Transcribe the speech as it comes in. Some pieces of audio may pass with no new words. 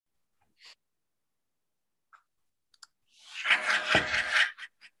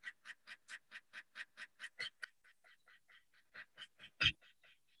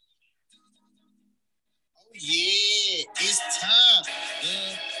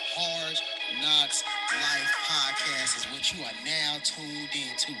Knox Life podcast is what you are now tuned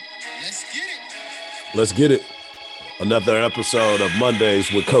into. Let's get it. Let's get it. Another episode of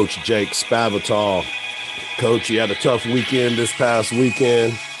Mondays with Coach Jake Spavital. Coach, you had a tough weekend this past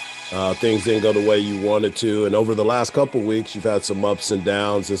weekend. Things didn't go the way you wanted to. And over the last couple of weeks, you've had some ups and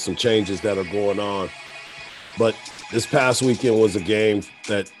downs and some changes that are going on. But this past weekend was a game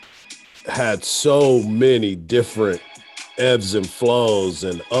that had so many different ebbs and flows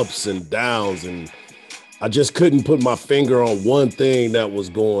and ups and downs. And I just couldn't put my finger on one thing that was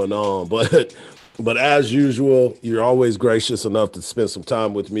going on. But as usual, you're always gracious enough to spend some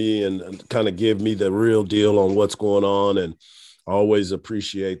time with me and kind of give me the real deal on what's going on. And I always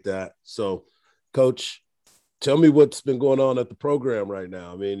appreciate that. So, Coach, tell me what's been going on at the program right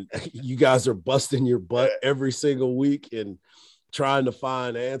now. I mean, you guys are busting your butt every single week and trying to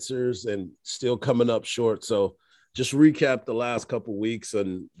find answers and still coming up short. So just recap the last couple of weeks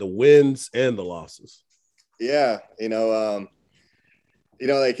and the wins and the losses. Yeah,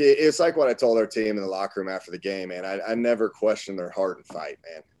 like it's like what I told our team in the locker room after the game, man. I never question their heart and fight,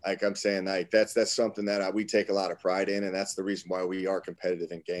 man. Like I'm saying, like that's something that we take a lot of pride in, and that's the reason why we are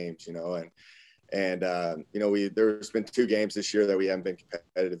competitive in games, And there's been two games this year that we haven't been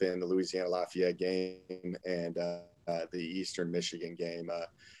competitive in: the Louisiana Lafayette game and the Eastern Michigan game.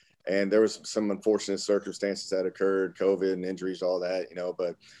 And there was some unfortunate circumstances that occurred, COVID and injuries, all that,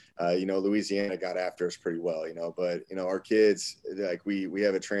 but Louisiana got after us pretty well, but, our kids, like we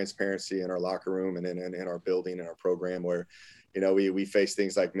have a transparency in our locker room and in our building and our program where, we face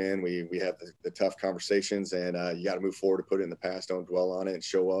things like men, we have the tough conversations, and you got to move forward to put it in the past, don't dwell on it, and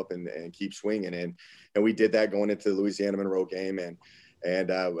show up and keep swinging. And we did that going into the Louisiana Monroe game and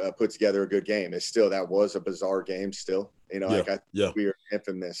put together a good game. That was a bizarre game still. We are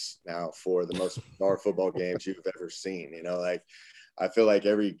infamous now for the most bizarre football games you've ever seen. I feel like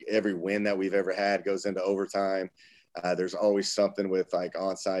every win that we've ever had goes into overtime. There's always something with like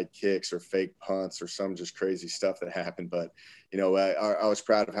onside kicks or fake punts or some just crazy stuff that happened. But, I was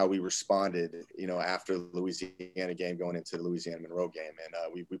proud of how we responded, after the Louisiana game going into the Louisiana Monroe game.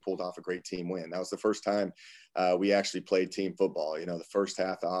 And we pulled off a great team win. That was the first time we actually played team football. The first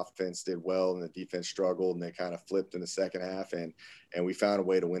half, the offense did well and the defense struggled, and they kind of flipped in the second half. And we found a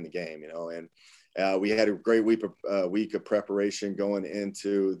way to win the game, and we had a great week of preparation going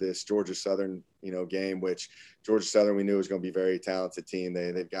into this Georgia Southern, game, which Georgia Southern we knew was going to be a very talented team.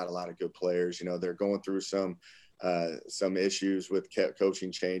 They've got a lot of good players. They're going through some issues with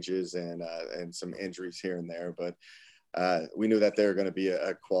coaching changes and some injuries here and there, but we knew that they're going to be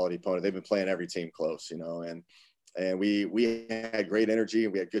a quality opponent. They've been playing every team close, and we had great energy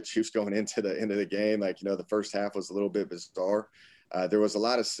and we had good juice going into the game. Like, the first half was a little bit bizarre. There was a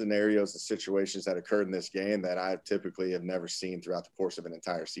lot of scenarios and situations that occurred in this game that I typically have never seen throughout the course of an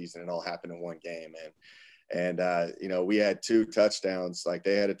entire season. It all happened in one game. And we had two touchdowns. Like,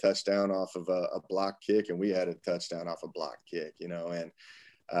 they had a touchdown off of a block kick, and we had a touchdown off a block kick, and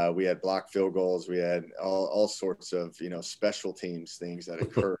we had block field goals. We had all sorts of, special teams things that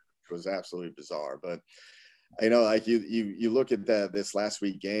occurred, which was absolutely bizarre. But like you look at this last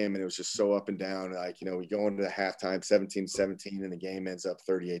week game, and it was just so up and down. Like, we go into halftime 17-17 and the game ends up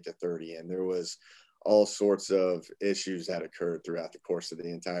 38-30. And there was all sorts of issues that occurred throughout the course of the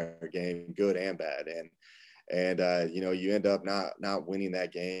entire game, good and bad. And you end up not winning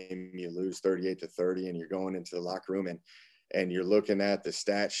that game. You lose 38-30, and you're going into the locker room and you're looking at the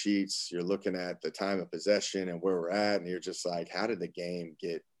stat sheets, you're looking at the time of possession and where we're at. And you're just like, how did the game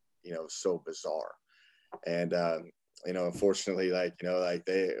get, so bizarre? And, unfortunately,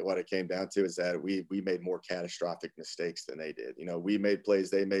 what it came down to is that we made more catastrophic mistakes than they did. We made plays,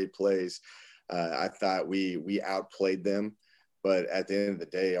 they made plays. I thought we outplayed them, but at the end of the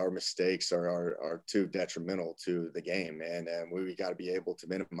day, our mistakes are too detrimental to the game. And we got to be able to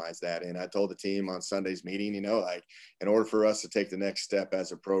minimize that. And I told the team on Sunday's meeting, in order for us to take the next step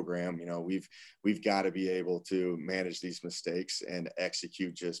as a program, we've got to be able to manage these mistakes and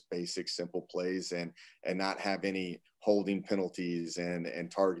execute just basic, simple plays and not have any holding penalties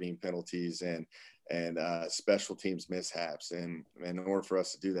and targeting penalties and special teams mishaps. And in order for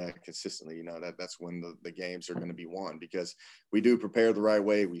us to do that consistently, that's when the games are going to be won, because we do prepare the right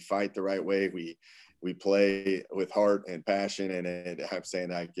way. We fight the right way. We play with heart and passion. And I'm saying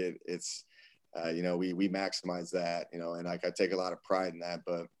that we maximize that, and I take a lot of pride in that,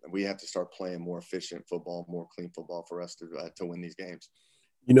 but we have to start playing more efficient football, more clean football for us to win these games.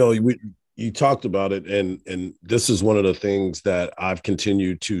 You talked about it, and this is one of the things that I've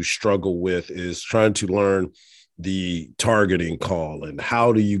continued to struggle with, is trying to learn the targeting call and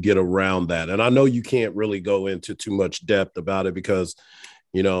how do you get around that. And I know you can't really go into too much depth about it because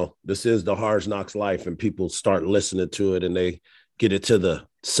This is the Hard Knocks life, and people start listening to it and they get it to the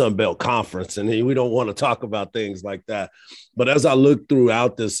Sun Belt Conference, and we don't want to talk about things like that. But as I look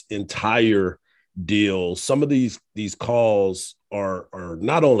throughout this entire deal, some of these calls are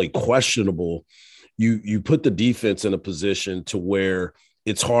not only questionable. You put the defense in a position to where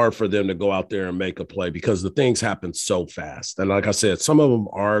it's hard for them to go out there and make a play because the things happen so fast. And like I said, some of them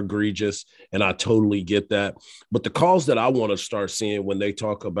are egregious, and I totally get that. But the calls that I want to start seeing when they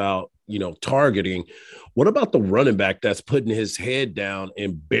talk about, targeting, what about the running back that's putting his head down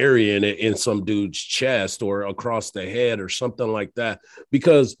and burying it in some dude's chest or across the head or something like that?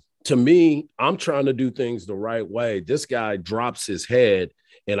 Because to me, I'm trying to do things the right way. This guy drops his head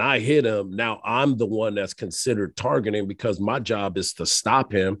and I hit him. Now I'm the one that's considered targeting because my job is to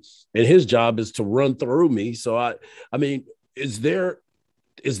stop him and his job is to run through me. So I mean, is there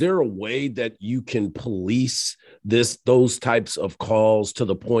a way that you can police those types of calls to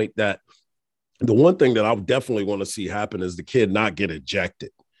the point that the one thing that I definitely want to see happen is the kid not get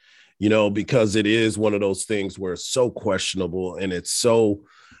ejected, because it is one of those things where it's so questionable and it's so,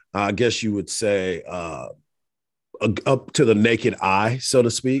 I guess you would say, up to the naked eye, so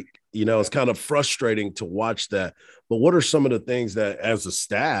to speak. It's kind of frustrating to watch that. But what are some of the things that, as a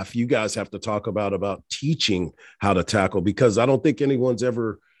staff, you guys have to talk about teaching how to tackle? Because I don't think anyone's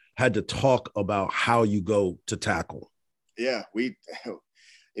ever had to talk about how you go to tackle. Yeah,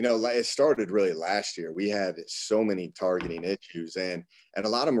 it started really last year. We had so many targeting issues, and a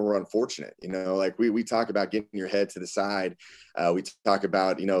lot of them were unfortunate. Like we talk about getting your head to the side. We talk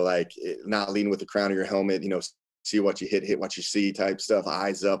about, like not leaning with the crown of your helmet, see what you hit what you see type stuff,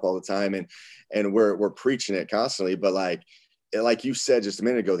 eyes up all the time. And we're preaching it constantly. But like you said just a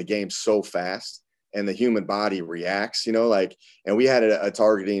minute ago, the game's so fast and the human body reacts, and we had a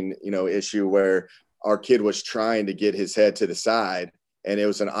targeting, issue where our kid was trying to get his head to the side and it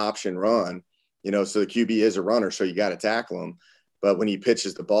was an option run, so the QB is a runner, so you got to tackle him. But when he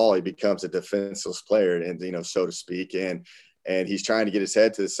pitches the ball, he becomes a defenseless player, and so to speak. And he's trying to get his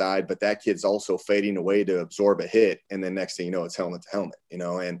head to the side, but that kid's also fading away to absorb a hit. And then next thing you know, it's helmet to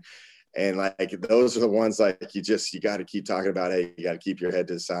helmet, and like those are the ones like you got to keep talking about. Hey, you got to keep your head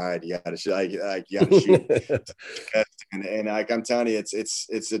to the side. You got to shoot. and like I'm telling you,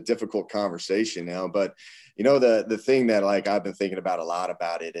 it's a difficult conversation now. But the thing that like I've been thinking about a lot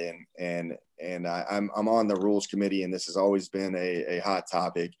about it, and I'm on the rules committee, and this has always been a hot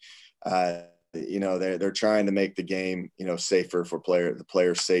topic. They're trying to make the game, safer for the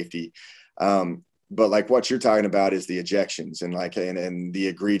player safety. But like what you're talking about is the ejections and and the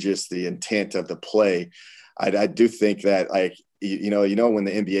egregious, the intent of the play. I do think that like, when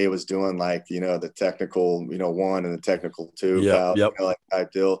the NBA was doing like, the technical, 1 and the technical 2, Yep. Like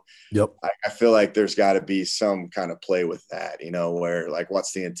type deal. Yep. I feel like there's got to be some kind of play with that, where like,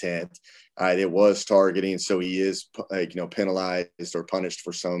 what's the intent? It was targeting, so he is like, penalized or punished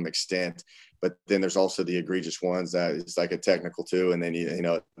for some extent. But then there's also the egregious ones that it's like a technical 2, and then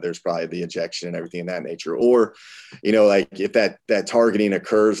there's probably the ejection and everything of that nature. Or, like if that targeting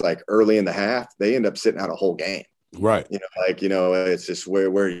occurs like early in the half, they end up sitting out a whole game. Right. It's just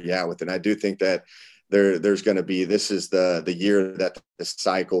where you at with it. And I do think that there's going to be, this is the year that the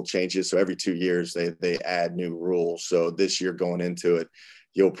cycle changes. So every 2 years they add new rules. So this year going into it,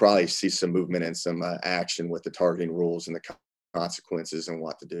 you'll probably see some movement and some action with the targeting rules and the consequences and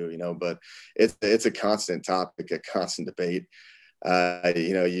what to do, but it's a constant topic, a constant debate.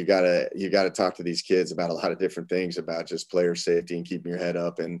 You gotta talk to these kids about a lot of different things about just player safety and keeping your head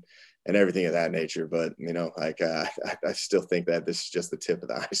up and everything of that nature. But I still think that this is just the tip of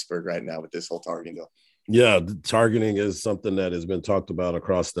the iceberg right now with this whole targeting deal. Yeah, targeting is something that has been talked about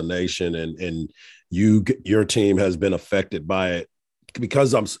across the nation, and your team has been affected by it.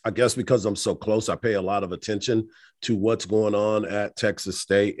 Because I'm so close, I pay a lot of attention to what's going on at Texas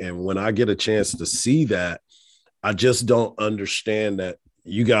State. And when I get a chance to see that, I just don't understand that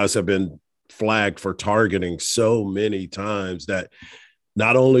you guys have been flagged for targeting so many times, that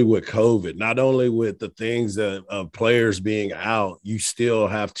not only with COVID, not only with the things of players being out, you still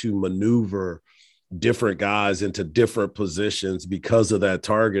have to maneuver different guys into different positions because of that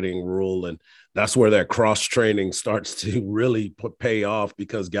targeting rule. And that's where that cross training starts to really pay off,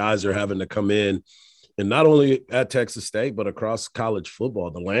 because guys are having to come in, and not only at Texas State, but across college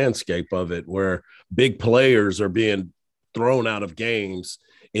football, the landscape of it, where big players are being thrown out of games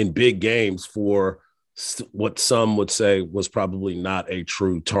in big games for what some would say was probably not a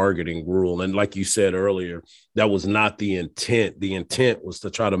true targeting rule. And like you said earlier, that was not the intent. The intent was to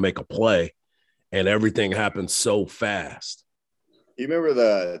try to make a play, and everything happened so fast. You remember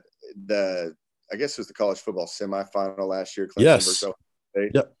the I guess it was the college football semifinal last year, Clemson Yes. versus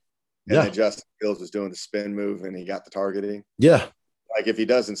State. Yeah. And Yeah. then Justin Fields was doing the spin move and he got the targeting. Yeah. Like if he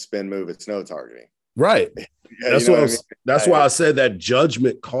doesn't spin move, it's no targeting. Right. Yeah, you know what I mean? That's why I said that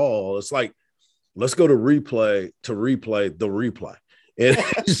judgment call. It's like, let's go to replay the replay. And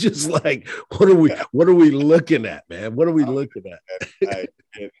it's just like, what are we looking at, man? What are we looking at?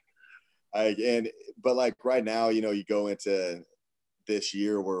 But like right now, you know, you go into this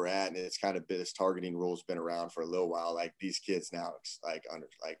year where we're at, and it's kind of this targeting rule's been around for a little while. Like these kids now, like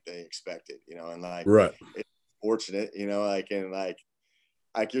they expect it, you know, and like Right. it's fortunate, you know, like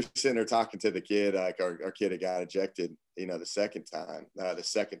you're sitting there talking to the kid, like our kid that got ejected, you know, the second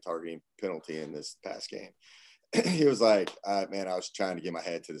targeting penalty in this past game. He was like, man, I was trying to get my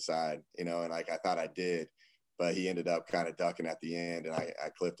head to the side, you know, and like I thought I did, but he ended up kind of ducking at the end, and I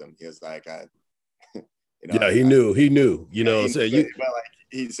clipped him. He was like, he knew, you know, so but like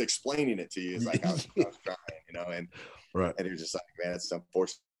he's explaining it to you. It's like I was trying, you know, and right. And he was just like, man, it's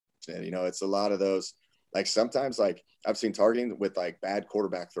unfortunate. You know, it's a lot of those. Like sometimes, like I've seen targeting with like bad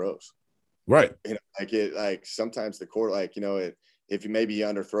quarterback throws. Right. You know, like sometimes the court, like, you know, if maybe he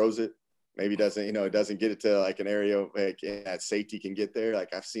underthrows it, maybe doesn't, you know, it doesn't get it to like an area like that safety can get there.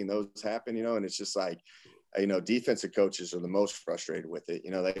 Like I've seen those happen, you know, and it's just like, you know, defensive coaches are the most frustrated with it.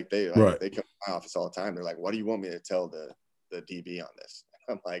 You know, they come to my office all the time. They're like, what do you want me to tell the DB on this?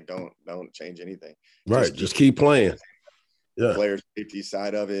 I'm like, don't change anything. Right. Just keep playing. Yeah. Player safety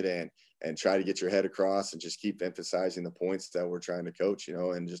side of it and try to get your head across and just keep emphasizing the points that we're trying to coach, you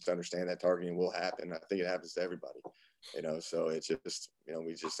know, and just understand that targeting will happen. I think it happens to everybody, you know, so it's just, you know,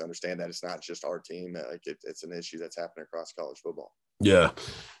 we just understand that it's not just our team. Like it's an issue that's happening across college football. Yeah.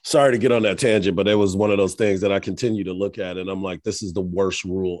 Sorry to get on that tangent, but it was one of those things that I continue to look at. And I'm like, this is the worst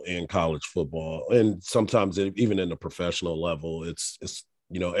rule in college football. And sometimes even in the professional level, it's,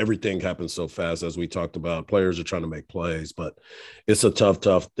 you know, everything happens so fast, as we talked about. Players are trying to make plays, but it's a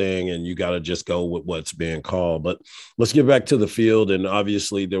tough thing. And you got to just go with what's being called. But let's get back to the field. And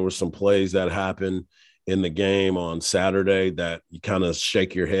obviously there were some plays that happened in the game on Saturday that you kind of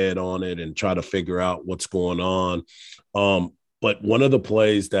shake your head on it and try to figure out what's going on. But one of the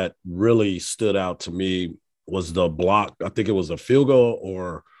plays that really stood out to me was the block. I think it was a field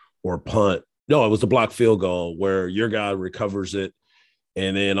goal or punt. No, it was the block field goal where your guy recovers it,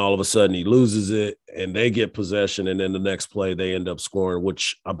 and then all of a sudden he loses it, and they get possession, and then the next play they end up scoring,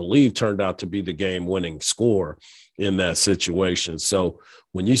 which I believe turned out to be the game-winning score in that situation. So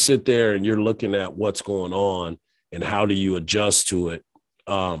when you sit there and you're looking at what's going on and how do you adjust to it,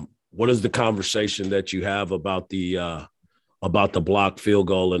 what is the conversation that you have about the block field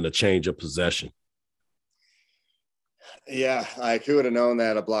goal and the change of possession? Yeah, like who would have known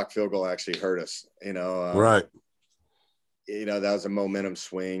that a block field goal actually hurt us? You know, right. You know, that was a momentum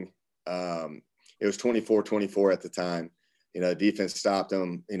swing. It was 24-24 at the time. You know, the defense stopped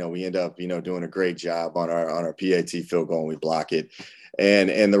them. You know, we end up, you know, doing a great job on our PAT field goal and we block it.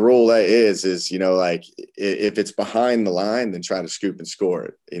 And the rule is, you know, like if it's behind the line, then try to scoop and score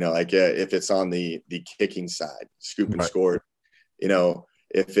it. You know, like if it's on the kicking side, scoop and score it. You know,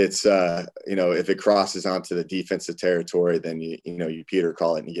 if it's you know, if it crosses onto the defensive territory, then you know you Peter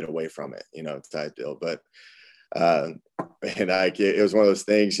call it and you get away from it, you know, type deal. But and like it was one of those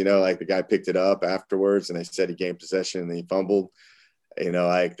things, you know, like the guy picked it up afterwards and they said he gained possession and then he fumbled. You know,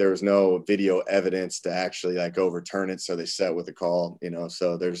 like there was no video evidence to actually like overturn it, so they set with the call. You know,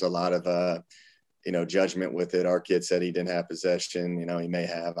 so there's a lot of you know, judgment with it. Our kid said he didn't have possession. You know, he may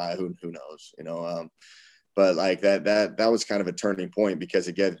have. Who knows? You know. But like that was kind of a turning point because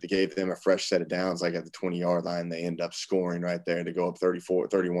it gave them a fresh set of downs. Like at the 20-yard line, they end up scoring right there to go up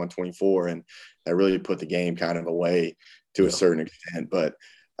 31-24. And that really put the game kind of away to a certain extent. But,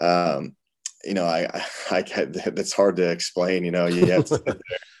 you know, that's hard to explain. You know, you have to sit there.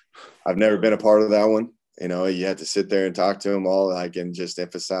 I've never been a part of that one. You know, you have to sit there and talk to them all, like, and just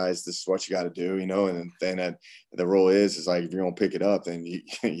emphasize this is what you got to do, you know, and then the rule is like, if you're going to pick it up, then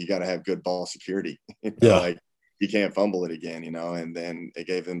you got to have good ball security, you know, like you can't fumble it again, you know, and then it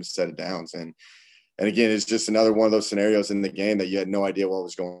gave them a set of downs. And again, it's just another one of those scenarios in the game that you had no idea what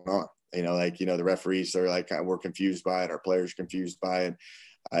was going on. You know, like, you know, the referees are like, we're confused by it. Our players confused by it.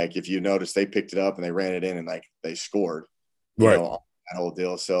 Like if you notice, they picked it up and they ran it in and like they scored, you know, that whole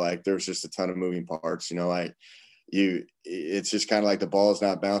deal. So like there's just a ton of moving parts, you know, like it's just kind of like the ball is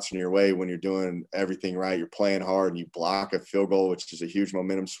not bouncing your way when you're doing everything right. You're playing hard and you block a field goal, which is a huge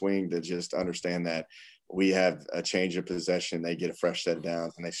momentum swing. To just understand that we have a change of possession, they get a fresh set of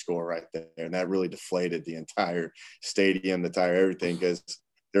downs and they score right there. And that really deflated the entire stadium, the entire everything, because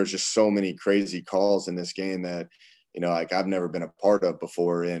there's just so many crazy calls in this game that, you know, like I've never been a part of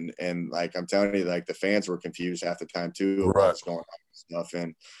before. And like, I'm telling you, like the fans were confused half the time too of what's going on. stuff.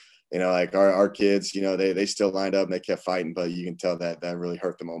 And, like our kids, they still lined up and they kept fighting, but you can tell that really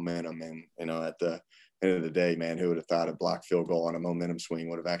hurt the momentum. And, at the end of the day, man, who would have thought a blocked field goal on a momentum swing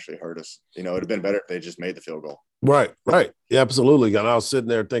would have actually hurt us? It would have been better if they just made the field goal. Right. Yeah, absolutely. And I was sitting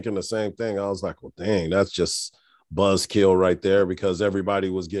there thinking the same thing. I was like, well, dang, that's just buzzkill right there, because everybody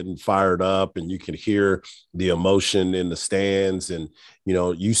was getting fired up and you could hear the emotion in the stands. And,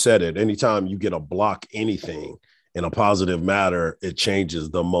 you said it, anytime you get a block anything in a positive matter, it changes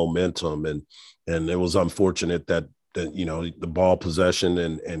the momentum. And it was unfortunate that the ball possession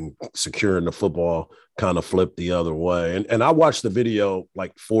and securing the football kind of flipped the other way. And I watched the video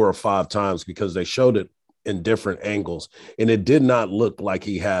like 4 or 5 times because they showed it in different angles, and it did not look like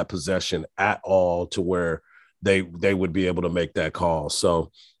he had possession at all to where they would be able to make that call.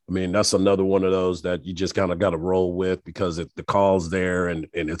 So, I mean, that's another one of those that you just kind of got to roll with, because the call's there and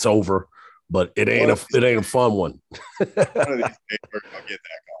it's over, but it ain't a fun one. One of these days we're gonna get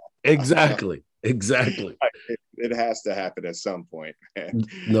that call. Exactly. It has to happen at some point, man.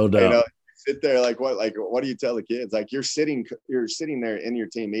 No doubt. Sit there like what do you tell the kids? Like you're sitting there in your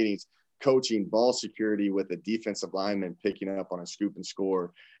team meetings, coaching ball security with a defensive lineman picking up on a scoop and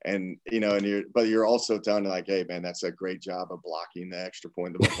score, and you're also telling them like, hey man, that's a great job of blocking the extra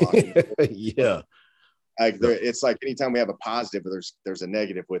point. Yeah. It's like anytime we have a positive, there's a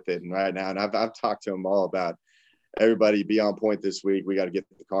negative with it. And right now, and I've talked to them all about everybody be on point this week. We got to get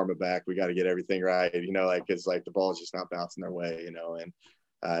the karma back. We got to get everything right. It's like the ball is just not bouncing their way, and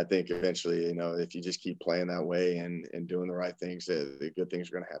I think eventually, if you just keep playing that way and doing the right things, the good things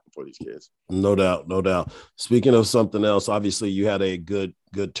are going to happen for these kids. No doubt. Speaking of something else, obviously you had a good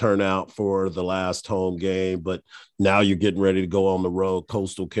turnout for the last home game, but now you're getting ready to go on the road,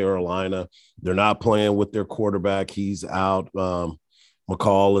 Coastal Carolina. They're not playing with their quarterback. He's out.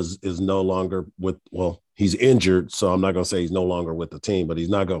 McCall is no longer he's injured, so I'm not going to say he's no longer with the team, but he's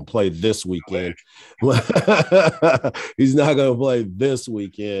not going to play this weekend. He's not going to play this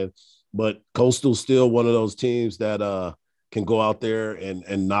weekend, but Coastal's still one of those teams that can go out there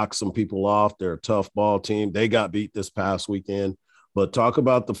and knock some people off. They're a tough ball team. They got beat this past weekend, but talk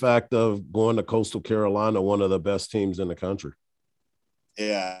about the fact of going to Coastal Carolina, one of the best teams in the country.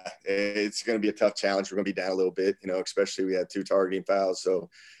 Yeah, it's going to be a tough challenge. We're going to be down a little bit, especially we had 2 targeting fouls. So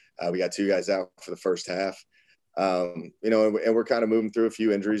we got 2 guys out for the first half. And we're kind of moving through a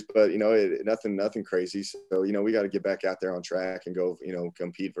few injuries, but, nothing crazy. So, we got to get back out there on track and go,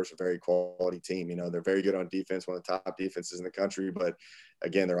 compete versus a very quality team. They're very good on defense, one of the top defenses in the country. But,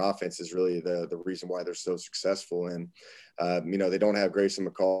 again, their offense is really the reason why they're so successful. And, they don't have Grayson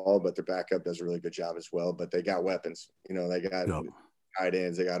McCall, but their backup does a really good job as well. But they got weapons. They got tight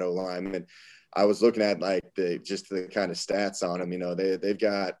ends, they got O-linemen. I was looking at the kind of stats on them.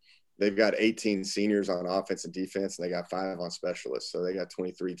 They've got 18 seniors on offense and defense, and they got 5 on specialists. So they got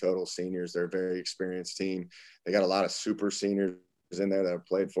 23 total seniors. They're a very experienced team. They got a lot of super seniors in there that have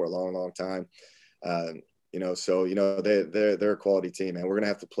played for a long, long time. They're a quality team, and we're going to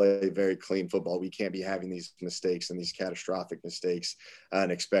have to play very clean football. We can't be having these mistakes and these catastrophic mistakes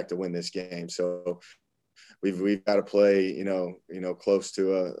and expect to win this game. So we've got to play, close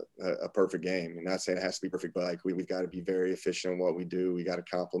to a perfect game. I'm not saying it has to be perfect, but we've got to be very efficient in what we do. We got to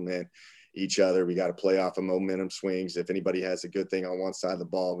complement each other. We got to play off of momentum swings. If anybody has a good thing on one side of the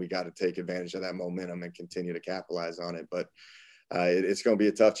ball, we got to take advantage of that momentum and continue to capitalize on it. But it's going to be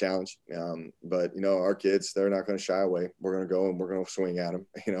a tough challenge. But our kids, they're not going to shy away. We're going to go and we're going to swing at them,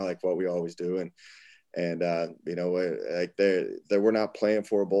 like what we always do. And we're not playing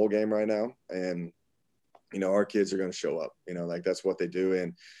for a bowl game right now. And, our kids are going to show up, that's what they do.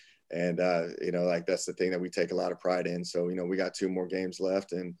 And that's the thing that we take a lot of pride in. So, we got 2 more games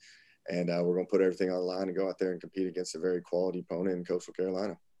left and we're going to put everything on the line and go out there and compete against a very quality opponent in Coastal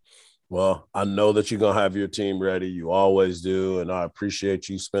Carolina. Well, I know that you're going to have your team ready. You always do. And I appreciate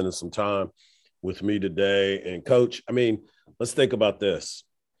you spending some time with me today. And Coach, let's think about this.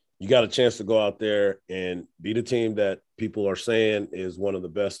 You got a chance to go out there and beat a team that people are saying is one of the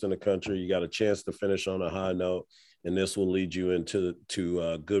best in the country. You got a chance to finish on a high note, and this will lead you into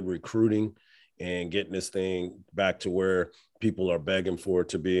good recruiting and getting this thing back to where people are begging for it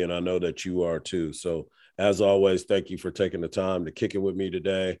to be. And I know that you are too. So as always, thank you for taking the time to kick it with me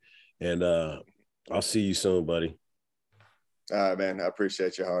today. And I'll see you soon, buddy. All right, man. I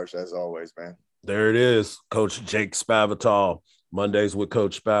appreciate you, Harsh, as always, man. There it is, Coach Jake Spavital. Mondays with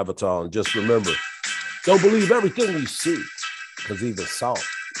Coach Spavital. And just remember, don't believe everything you see, because even salt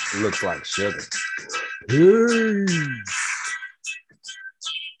looks like sugar. Hey.